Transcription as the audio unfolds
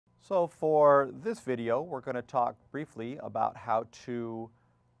So for this video, we're going to talk briefly about how to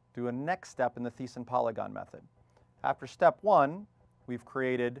do a next step in the Thiessen polygon method. After step one, we've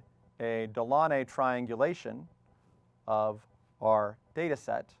created a Delaunay triangulation of our data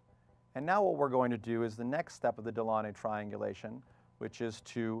set. And now what we're going to do is the next step of the Delaunay triangulation, which is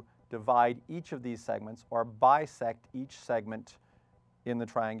to divide each of these segments or bisect each segment in the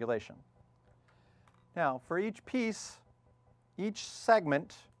triangulation. Now, for each piece, each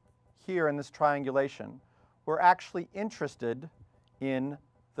segment here in this triangulation, we're actually interested in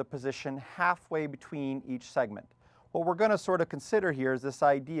the position halfway between each segment. What we're going to sort of consider here is this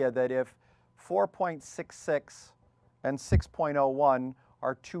idea that if 4.66 and 6.01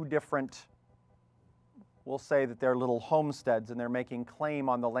 are two different, we'll say that they're little homesteads and they're making claim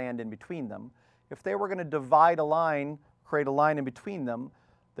on the land in between them. If they were going to divide a line, create a line in between them,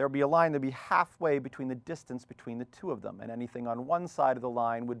 there would be a line that would be halfway between the distance between the two of them. And anything on one side of the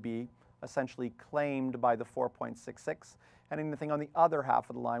line would be essentially claimed by the 4.66, and anything on the other half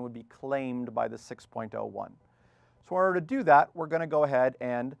of the line would be claimed by the 6.01. So in order to do that, we're going to go ahead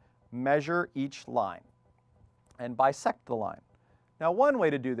and measure each line and bisect the line. Now, one way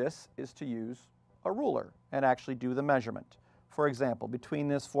to do this is to use a ruler and actually do the measurement. For example, between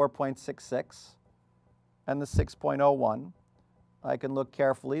this 4.66 and the 6.01, I can look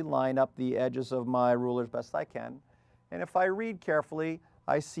carefully, line up the edges of my ruler as best I can, and if I read carefully,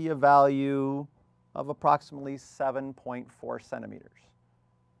 I see a value of approximately 7.4 centimeters.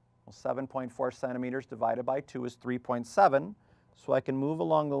 Well, 7.4 centimeters divided by 2 is 3.7, so I can move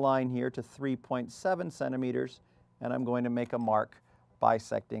along the line here to 3.7 centimeters, and I'm going to make a mark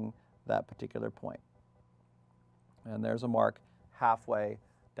bisecting that particular point. And there's a mark halfway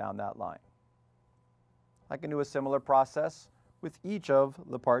down that line. I can do a similar process with each of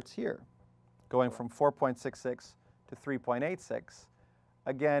the parts here, going from 4.66 to 3.86.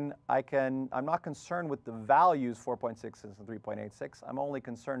 Again, I'm not concerned with the values 4.66 and 3.86. I'm only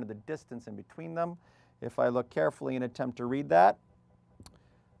concerned with the distance in between them. If I look carefully and attempt to read that,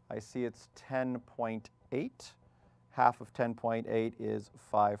 I see it's 10.8. Half of 10.8 is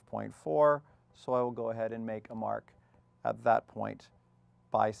 5.4. So I will go ahead and make a mark at that point,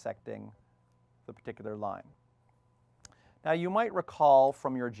 bisecting the particular line. Now, you might recall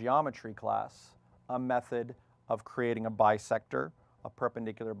from your geometry class a method of creating a bisector, a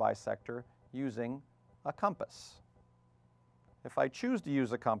perpendicular bisector, using a compass. If I choose to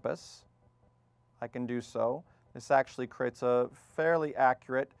use a compass, I can do so. This actually creates a fairly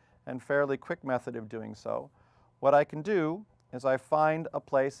accurate and fairly quick method of doing so. What I can do is I find a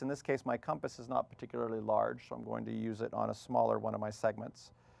place, in this case my compass is not particularly large, so I'm going to use it on a smaller one of my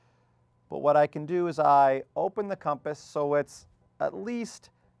segments. But what I can do is I open the compass so it's at least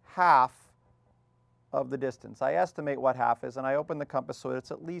half of the distance. I estimate what half is, and I open the compass so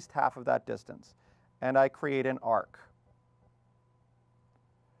it's at least half of that distance. And I create an arc.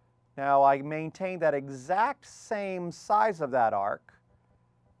 Now I maintain that exact same size of that arc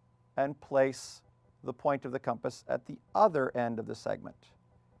and place the point of the compass at the other end of the segment.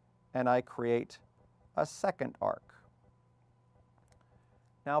 And I create a second arc.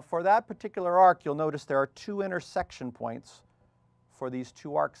 Now for that particular arc, you'll notice there are two intersection points for these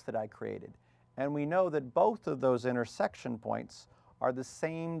two arcs that I created. And we know that both of those intersection points are the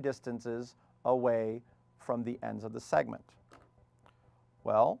same distances away from the ends of the segment.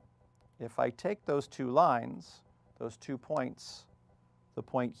 Well, if I take those two lines, those 2 points, the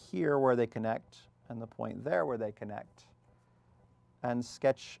point here where they connect and the point there where they connect, and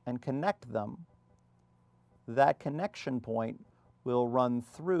sketch and connect them, that connection point will run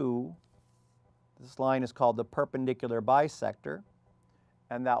through, this line is called the perpendicular bisector,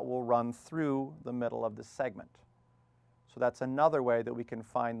 and that will run through the middle of the segment. So that's another way that we can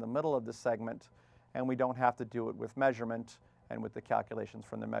find the middle of the segment, and we don't have to do it with measurement and with the calculations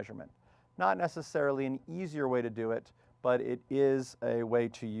from the measurement. Not necessarily an easier way to do it, but it is a way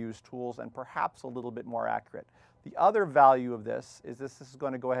to use tools and perhaps a little bit more accurate. The other value of this is this is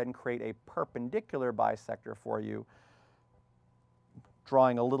going to go ahead and create a perpendicular bisector for you,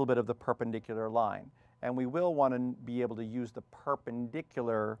 drawing a little bit of the perpendicular line. And we will want to be able to use the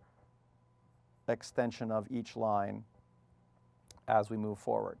perpendicular extension of each line as we move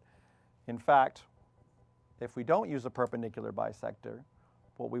forward. In fact, if we don't use a perpendicular bisector,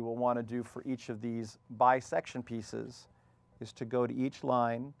 what we will want to do for each of these bisection pieces is to go to each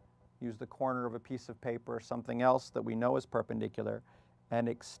line, use the corner of a piece of paper or something else that we know is perpendicular, and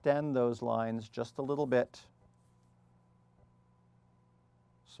extend those lines just a little bit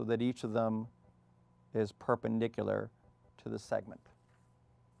so that each of them is perpendicular to the segment.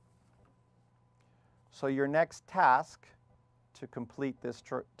 So your next task to complete this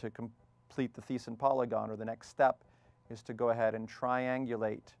complete the Thiessen polygon, or the next step, is to go ahead and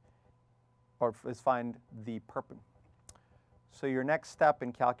triangulate, or is find the perpendicular. So your next step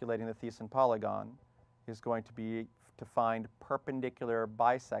in calculating the Thiessen polygon is going to be to find perpendicular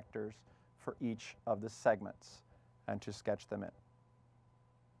bisectors for each of the segments and to sketch them in.